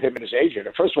contract with him and his agent.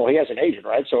 And first of all, he has an agent,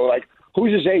 right? So,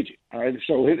 who's his agent? All right.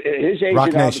 So his agent,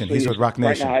 Rock Nation. He's with Rock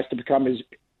Nation right now, has to become his.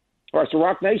 All right. So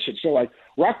Rock Nation. So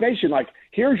Rock Nation,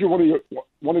 here's one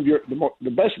of the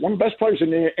best players in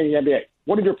the NBA,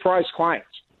 one of your prized clients,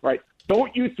 right?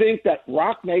 Don't you think that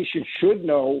Rock Nation should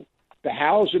know the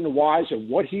hows and the whys of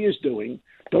what he is doing?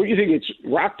 Don't you think it's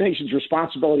Rock Nation's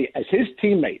responsibility as his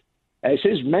teammate, as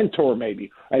his mentor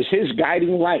maybe, as his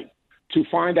guiding light, to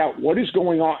find out what is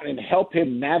going on and help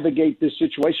him navigate this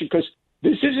situation? Because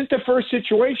this isn't the first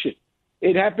situation.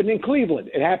 It happened in Cleveland.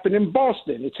 It happened in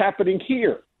Boston. It's happening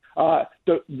here.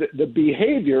 The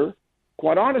behavior,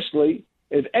 quite honestly,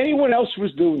 if anyone else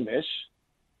was doing this,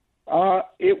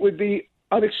 it would be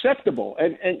unacceptable.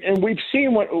 And we've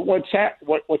seen what's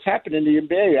happened in the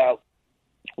NBA.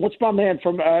 What's my man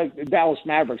from Dallas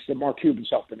Mavericks that Mark Cuban's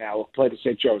helping now, played at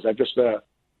St. Joe's? I just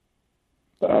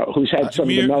who's had some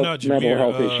of the mental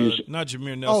health issues. Not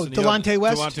Jameer Nelson. Oh, Delonte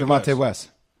West. Delonte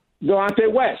West.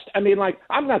 Delonte West. I mean,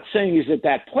 I'm not saying he's at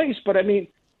that place, but I mean,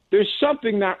 there's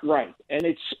something not right, and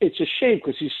it's a shame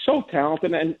because he's so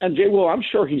talented. And Jay Will, I'm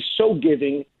sure he's so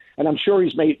giving, and I'm sure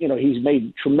he's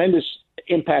made tremendous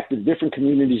impact in different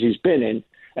communities he's been in,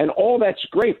 and all that's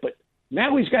great. But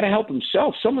now he's got to help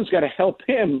himself. Someone's got to help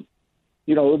him.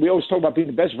 We always talk about being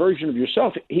the best version of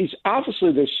yourself. He's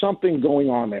obviously, there's something going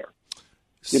on there.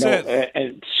 Seth,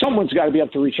 and someone's got to be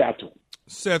able to reach out to him.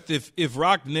 Seth, if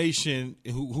Rock Nation,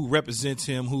 who represents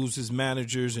him, who's his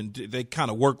managers, and they kind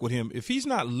of work with him, if he's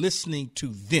not listening to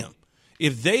them,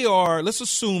 if they are, let's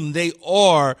assume they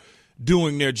are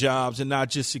doing their jobs and not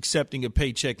just accepting a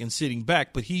paycheck and sitting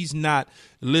back, but he's not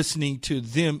listening to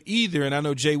them either. And I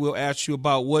know Jay will ask you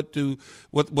about what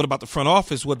about the front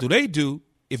office? What do they do?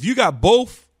 If you got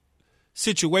both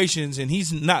situations and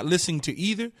he's not listening to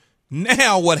either,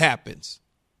 now what happens?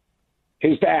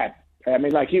 His dad. I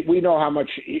mean, we know how much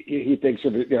he thinks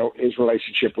of his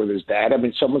relationship with his dad. I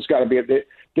mean, someone's got to be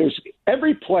there's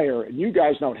every player, and you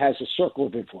guys know, has a circle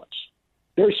of influence.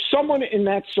 There's someone in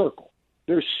that circle.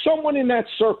 There's someone in that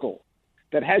circle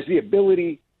that has the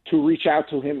ability to reach out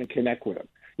to him and connect with him.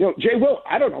 Jay Will,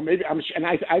 I don't know, maybe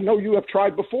I know you have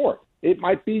tried before. It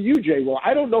might be you, Jay Will.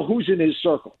 I don't know who's in his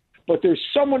circle, but there's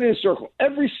someone in his circle.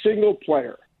 Every single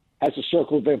player has a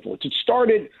circle of influence. It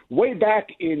started way back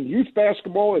in youth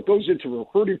basketball. It goes into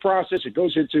recruiting process. It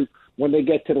goes into when they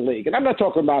get to the league. And I'm not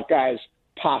talking about guys,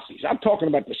 posses. I'm talking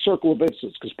about the circle of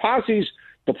influence, because posses,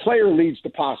 the player leads the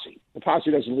posse. The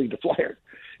posse doesn't lead the player.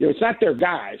 It's not their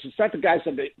guys. It's not the guys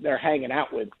that they're hanging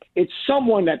out with. It's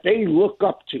someone that they look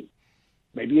up to.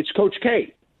 Maybe it's Coach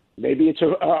K. Maybe it's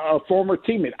a former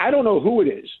teammate. I don't know who it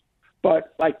is.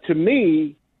 But, to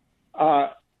me,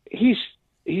 he's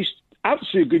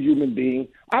obviously a good human being.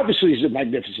 Obviously, he's a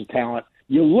magnificent talent.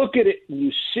 You look at it and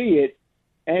you see it,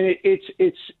 and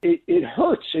it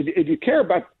hurts. If you care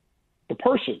about the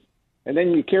person, and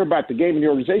then you care about the game and the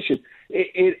organization,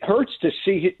 it hurts to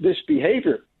see this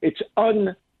behavior. It's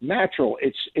unnatural.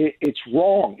 It's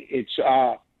wrong. It's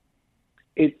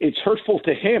hurtful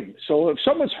to him. So if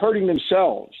someone's hurting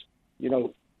themselves,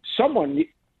 someone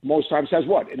most times has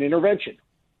what? An intervention.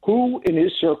 Who in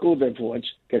his circle of influence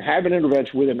can have an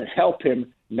intervention with him and help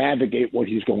him navigate what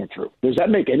he's going through? Does that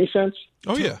make any sense?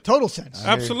 Oh, yeah. Total sense.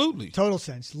 Absolutely. Total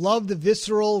sense. Love the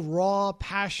visceral, raw,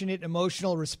 passionate,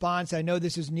 emotional response. I know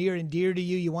this is near and dear to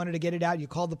you. You wanted to get it out. You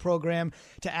called the program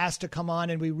to ask to come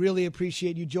on, and we really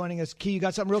appreciate you joining us. Key, you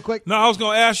got something real quick? No, I was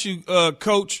going to ask you,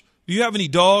 Coach, do you have any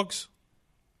dogs?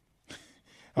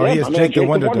 Oh, he is Jake the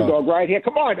Wonder Dog right here.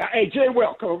 Come on. Hey, Jay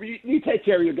Will, come over. You take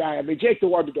care of your guy. I mean, Jake the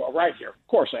Wonder Dog right here. Of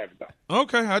course I have a dog.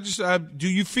 Okay. Do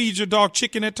you feed your dog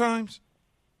chicken at times?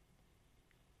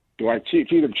 Do I feed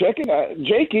him chicken?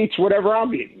 Jake eats whatever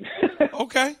I'm eating.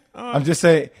 Okay. I'm just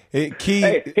saying,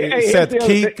 Key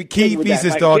feeds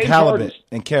his Jake dog Jordan's, halibut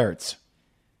and carrots.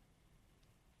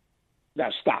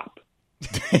 Now stop.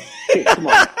 Hey, come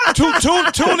on.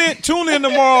 Tune in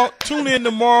tomorrow. Tune in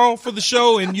tomorrow for the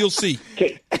show, and you'll see.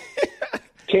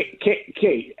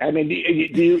 Kate, I mean, do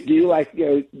you like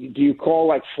do you call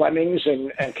like Fleming's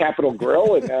and Capitol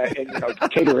Grill and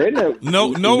cater in?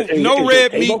 No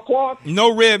red meat.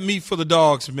 No red meat for the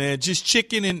dogs, man. Just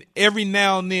chicken, and every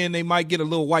now and then they might get a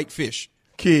little white fish.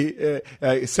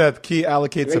 Seth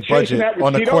allocates a budget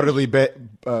on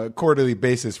a quarterly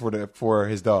basis for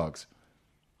his dogs.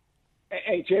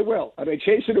 Hey, Jay Will, are they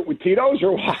chasing it with Tito's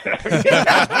or what?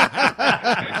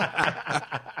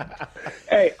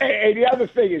 Hey, the other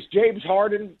thing is James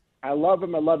Harden. I love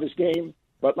him. I love his game.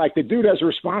 But, like, the dude has a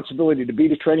responsibility to be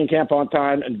to training camp on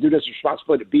time, and the dude has a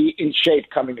responsibility to be in shape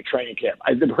coming to training camp.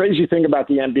 The crazy thing about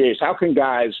the NBA is how can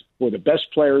guys who are the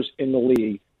best players in the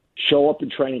league show up in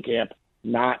training camp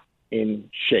not in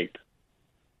shape?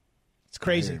 It's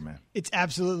crazy, man. It's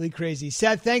absolutely crazy.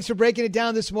 Seth, thanks for breaking it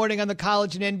down this morning on the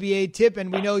college and NBA tip,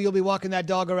 and we know you'll be walking that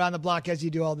dog around the block as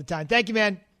you do all the time. Thank you,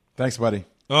 man. Thanks, buddy.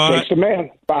 Thanks, man.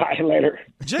 Bye. Later.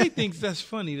 Jay thinks that's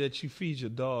funny that you feed your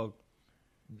dog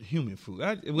human food.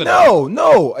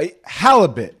 No.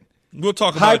 Halibut. We'll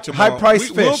talk about it tomorrow.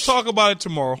 High-priced fish. We'll talk about it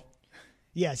tomorrow.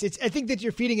 Yes, I think that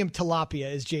you're feeding him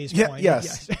tilapia is Jay's point.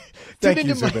 Yes. Thank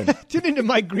you, Zubin. Tune into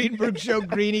Mike Greenberg show,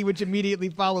 Greeny, which immediately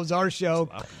follows our show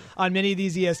on many of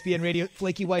these ESPN radio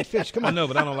flaky white fish. Come on. I know,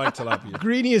 but I don't like tilapia.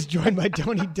 Greeny is joined by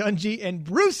Tony Dungy and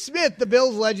Bruce Smith, the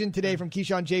Bills legend, today from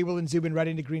Keyshawn, J. Will, and Zubin right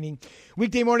into Greeny.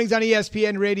 Weekday mornings on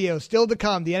ESPN Radio. Still to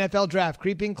come, the NFL draft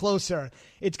creeping closer.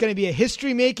 It's going to be a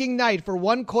history-making night for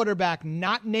one quarterback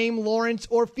not named Lawrence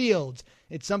or Fields.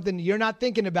 It's something you're not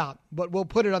thinking about, but we'll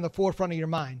put it on the forefront of your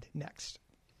mind next.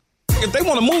 If they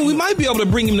want to move, we might be able to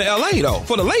bring him to L.A., though,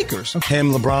 for the Lakers.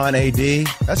 Him, LeBron, AD,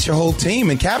 that's your whole team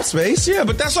in cap space. Yeah,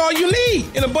 but that's all you need,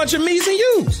 and a bunch of me's and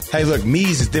you's. Hey, look,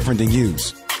 me's is different than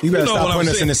you's. You better stop putting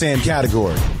us in the same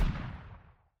category.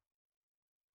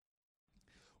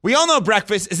 We all know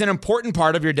breakfast is an important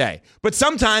part of your day, but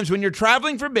sometimes when you're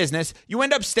traveling for business, you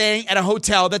end up staying at a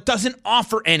hotel that doesn't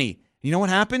offer any. You know what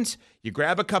happens? You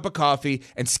grab a cup of coffee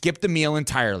and skip the meal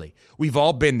entirely. We've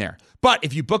all been there. But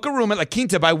if you book a room at La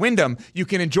Quinta by Wyndham, you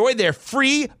can enjoy their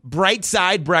free Bright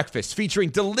Side breakfast featuring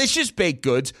delicious baked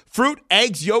goods, fruit,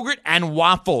 eggs, yogurt, and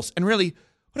waffles. And really,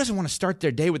 who doesn't want to start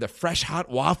their day with a fresh, hot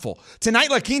waffle?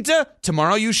 Tonight, La Quinta,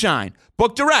 tomorrow you shine.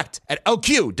 Book direct at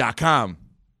lq.com.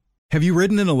 Have you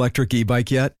ridden an electric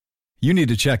e-bike yet? You need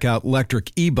to check out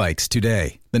Electric E-Bikes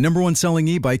today, the #1 selling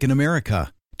e-bike in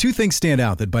America. Two things stand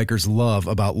out that bikers love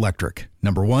about Electric.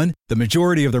 Number one, the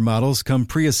majority of their models come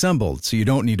pre-assembled, so you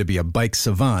don't need to be a bike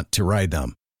savant to ride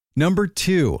them. Number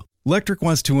two, Electric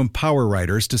wants to empower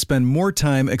riders to spend more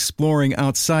time exploring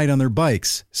outside on their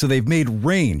bikes, so they've made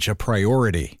range a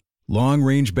priority.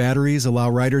 Long-range batteries allow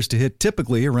riders to hit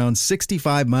typically around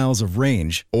 65 miles of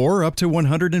range, or up to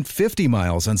 150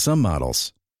 miles on some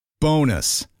models.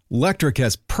 Bonus, Electric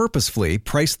has purposefully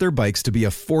priced their bikes to be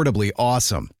affordably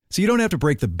awesome, so you don't have to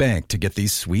break the bank to get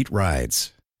these sweet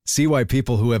rides. See why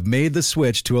people who have made the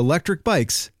switch to electric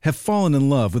bikes have fallen in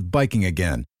love with biking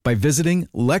again by visiting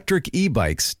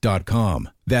electricebikes.com.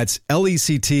 That's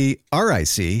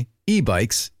LECTRIC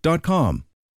ebikes.com.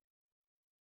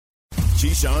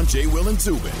 Keyshawn, J. Will, and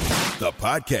Zubin, the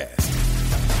podcast.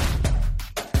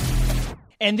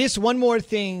 And this one more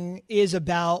thing is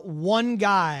about one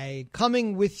guy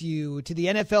coming with you to the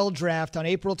NFL draft on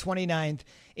April 29th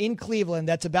in Cleveland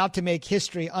that's about to make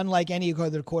history unlike any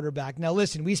other quarterback. Now,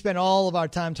 listen, we spent all of our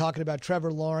time talking about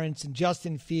Trevor Lawrence and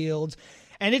Justin Fields,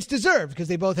 and it's deserved because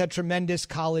they both had tremendous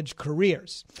college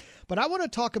careers. But I want to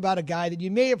talk about a guy that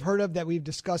you may have heard of that we've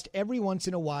discussed every once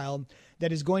in a while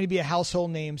that is going to be a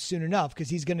household name soon enough because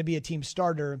he's going to be a team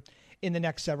starter in the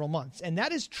next several months. And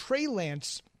that is Trey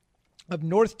Lance of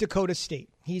North Dakota State.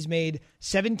 He's made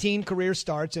 17 career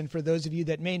starts, and for those of you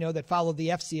that may know that follow the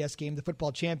FCS game, the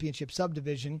football championship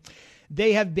subdivision,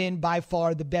 they have been by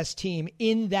far the best team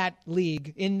in that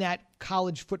league, in that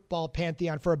college football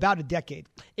pantheon for about a decade.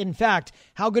 In fact,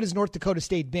 how good has North Dakota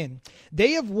State been?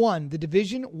 They have won the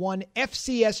Division I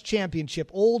FCS championship,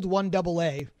 old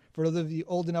 1AA, for those of you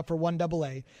old enough for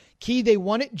 1AA. Key, they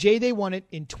won it. Jay, they won it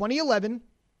in 2011,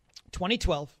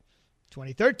 2012,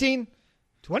 2013,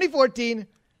 2014,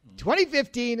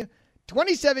 2015,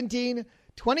 2017,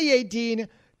 2018,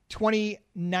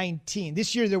 2019.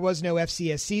 This year there was no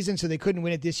FCS season, so they couldn't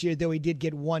win it this year, though he did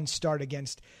get one start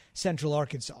against Central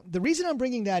Arkansas. The reason I'm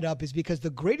bringing that up is because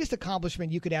the greatest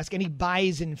accomplishment you could ask any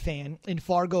Bison fan in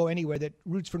Fargo, anywhere that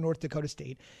roots for North Dakota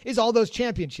State, is all those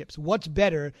championships. What's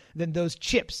better than those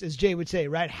chips, as Jay would say,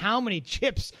 right? How many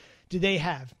chips do they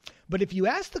have? But if you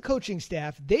ask the coaching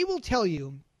staff, they will tell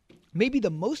you maybe the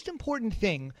most important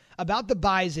thing about the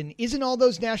Bison isn't all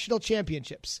those national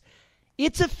championships.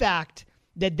 It's a fact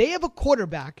that they have a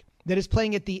quarterback that is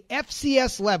playing at the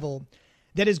FCS level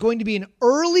that is going to be an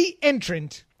early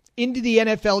entrant into the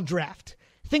NFL draft.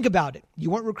 Think about it. You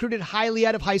weren't recruited highly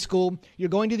out of high school. You're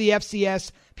going to the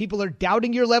FCS. People are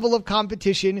doubting your level of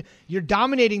competition. You're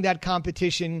dominating that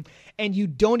competition, and you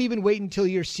don't even wait until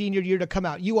your senior year to come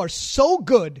out. You are so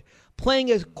good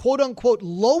playing a quote-unquote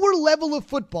lower level of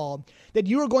football that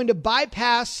you are going to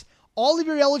bypass all of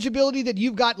your eligibility that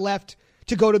you've got left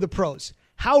to go to the pros.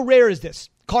 How rare is this?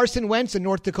 Carson Wentz, a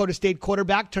North Dakota State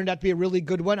quarterback, turned out to be a really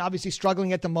good one, obviously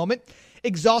struggling at the moment,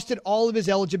 exhausted all of his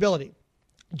eligibility.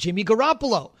 Jimmy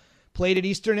Garoppolo played at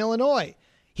Eastern Illinois.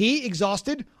 He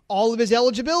exhausted all of his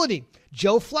eligibility.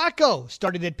 Joe Flacco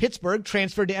started at Pittsburgh,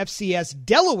 transferred to FCS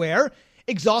Delaware,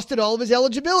 exhausted all of his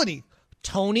eligibility.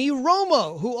 Tony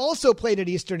Romo, who also played at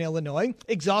Eastern Illinois,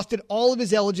 exhausted all of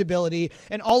his eligibility,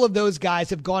 and all of those guys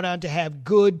have gone on to have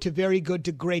good to very good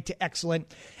to great to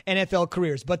excellent NFL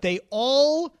careers. But they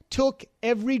all took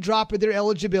every drop of their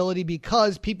eligibility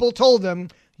because people told them,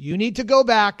 you need to go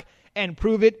back and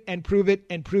prove it and prove it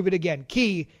and prove it again.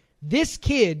 Key, this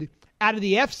kid out of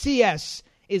the FCS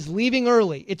is leaving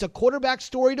early. It's a quarterback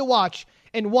story to watch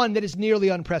and one that is nearly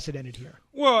unprecedented here.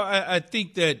 Well, I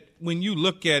think that when you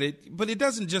look at it, but it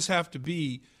doesn't just have to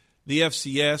be the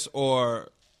FCS or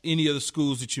any of the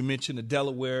schools that you mentioned, the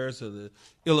Delawares or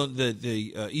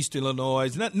the Eastern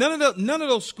Illinois. None of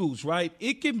those schools, right?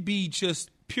 It can be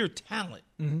just pure talent.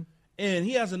 Mm-hmm. And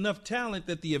he has enough talent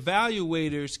that the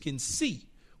evaluators can see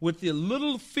with the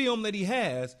little film that he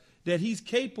has that he's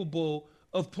capable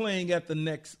of playing at the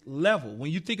next level. When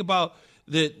you think about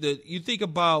you think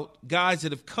about guys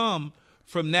that have come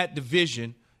from that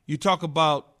division, you talk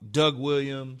about Doug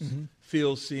Williams, mm-hmm.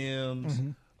 Phil Simms,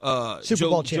 mm-hmm. Super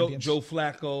Bowl champions. Joe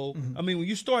Flacco. Mm-hmm. I mean, when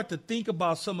you start to think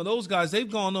about some of those guys, they've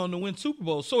gone on to win Super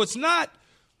Bowls. So it's not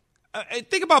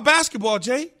think about basketball,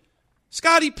 Jay.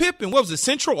 Scottie Pippen, what was it,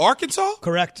 Central Arkansas?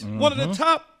 Correct. Mm-hmm. One of the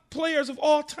top players of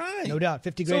all time. No doubt,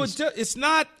 50 grades. So it's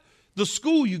not the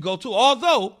school you go to,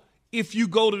 although if you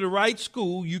go to the right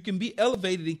school, you can be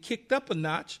elevated and kicked up a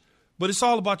notch, but it's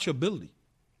all about your ability.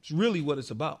 It's really what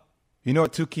it's about. You know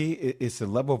what, too, Key? It's the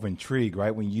level of intrigue,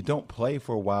 right? When you don't play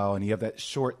for a while and you have that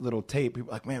short little tape, people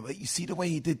are like, man, you see the way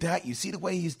he did that? You see the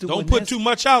way he's doing Don't put too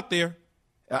much out there.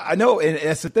 I know, and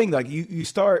that's the thing. Like, you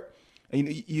start,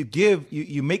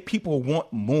 you make people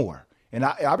want more. And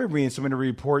I've been reading so many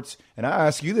reports, and I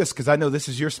ask you this because I know this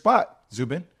is your spot,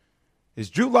 Zubin. Is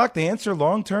Drew Lock the answer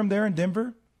long-term there in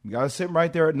Denver? You got to sit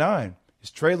right there at 9.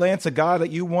 Is Trey Lance a guy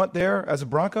that you want there as a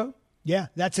Bronco? Yeah,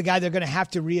 that's a guy they're going to have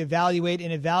to reevaluate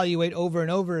and evaluate over and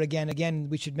over again. Again,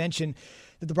 we should mention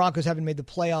that the Broncos haven't made the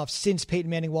playoffs since Peyton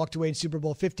Manning walked away in Super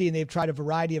Bowl 50, and they've tried a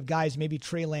variety of guys. Maybe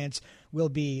Trey Lance will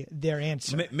be their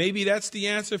answer. Maybe that's the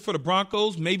answer for the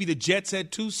Broncos. Maybe the Jets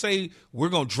had to say, we're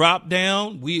going to drop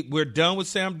down. We're done with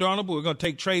Sam Darnold, but we're going to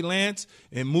take Trey Lance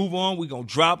and move on. We're going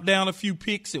to drop down a few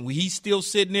picks, and he's still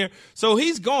sitting there. So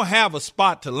he's going to have a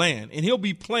spot to land, and he'll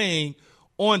be playing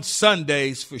on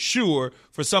Sundays for sure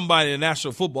for somebody in the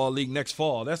National Football League next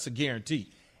fall. That's a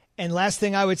guarantee. And last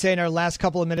thing I would say in our last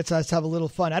couple of minutes, let's have a little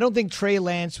fun. I don't think Trey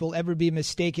Lance will ever be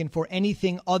mistaken for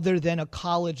anything other than a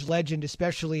college legend,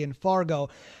 especially in Fargo.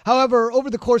 However, over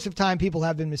the course of time, people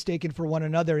have been mistaken for one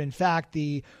another. In fact,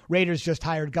 the Raiders just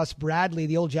hired Gus Bradley,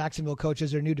 the old Jacksonville coach,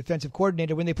 as their new defensive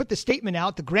coordinator. When they put the statement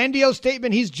out, the grandiose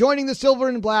statement, he's joining the Silver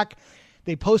and Black,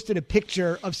 they posted a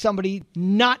picture of somebody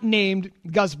not named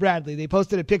Gus Bradley. They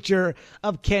posted a picture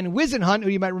of Ken Wisenhunt, who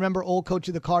you might remember, old coach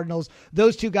of the Cardinals.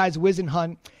 Those two guys,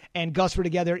 Wisenhunt and Gus, were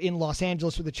together in Los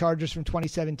Angeles for the Chargers from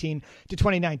 2017 to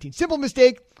 2019. Simple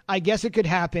mistake. I guess it could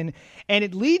happen. And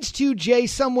it leads to, Jay,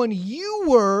 someone you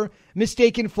were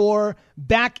mistaken for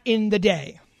back in the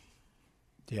day.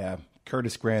 Yeah,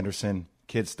 Curtis Granderson.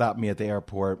 Kid stopped me at the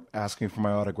airport, asking for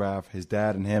my autograph. His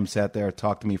dad and him sat there,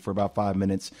 talked to me for about 5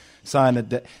 minutes, signed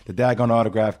the daggone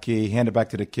autograph key, handed it back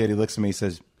to the kid. He looks at me, he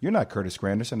says, "You're not Curtis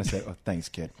Granderson." I said, "Oh, thanks,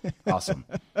 kid. Awesome."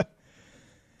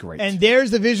 Great. And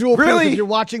there's the visual proof if you're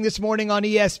watching this morning on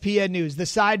ESPN News, the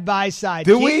side-by-side.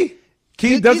 Do we?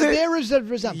 Key does it? There is a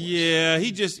resemblance. Yeah,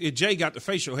 Jay got the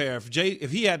facial hair.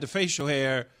 If he had the facial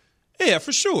hair, yeah,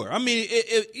 for sure. I mean,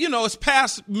 it's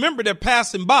past. Remember, they're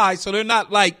passing by, so they're not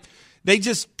like –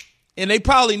 they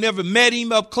probably never met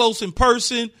him up close in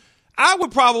person. I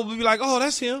would probably be like, oh,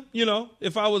 that's him,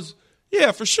 if I was,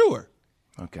 yeah, for sure.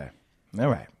 Okay. All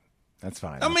right. That's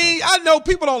fine. I mean, I know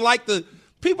people don't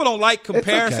like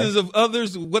comparisons of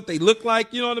others, what they look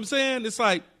like. You know what I'm saying? It's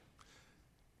like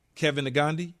Kevin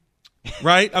Nagandi.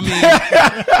 Right? I mean,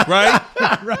 right?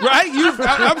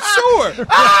 I'm sure.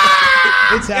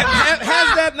 It's happened.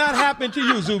 Has that not happened to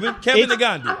you, Zubin? Kevin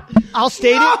Nagandi. I'll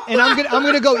state it, and I'm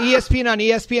gonna go ESPN on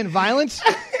ESPN violence.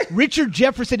 Richard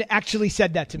Jefferson actually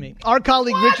said that to me. Our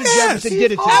colleague Richard Jefferson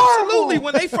did it to me. Absolutely.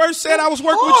 When they first said I was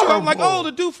working with you, I'm like, oh,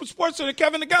 the dude from SportsCenter,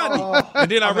 Kevin Nagandi. And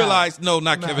then I realized, no,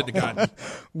 not Kevin Nagandi.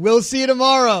 We'll see you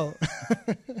tomorrow.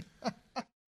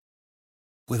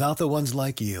 Without the ones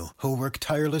like you, who work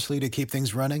tirelessly to keep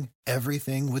things running,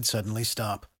 everything would suddenly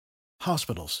stop.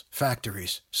 Hospitals,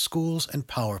 factories, schools, and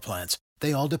power plants,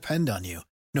 they all depend on you.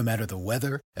 No matter the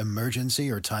weather, emergency,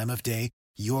 or time of day,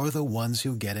 you're the ones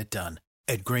who get it done.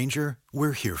 At Grainger,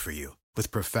 we're here for you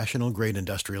with professional-grade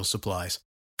industrial supplies.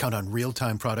 Count on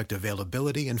real-time product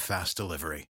availability and fast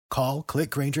delivery. Call, click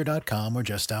Grainger.com, or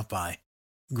just stop by.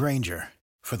 Grainger,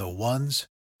 for the ones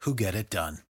who get it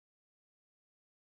done.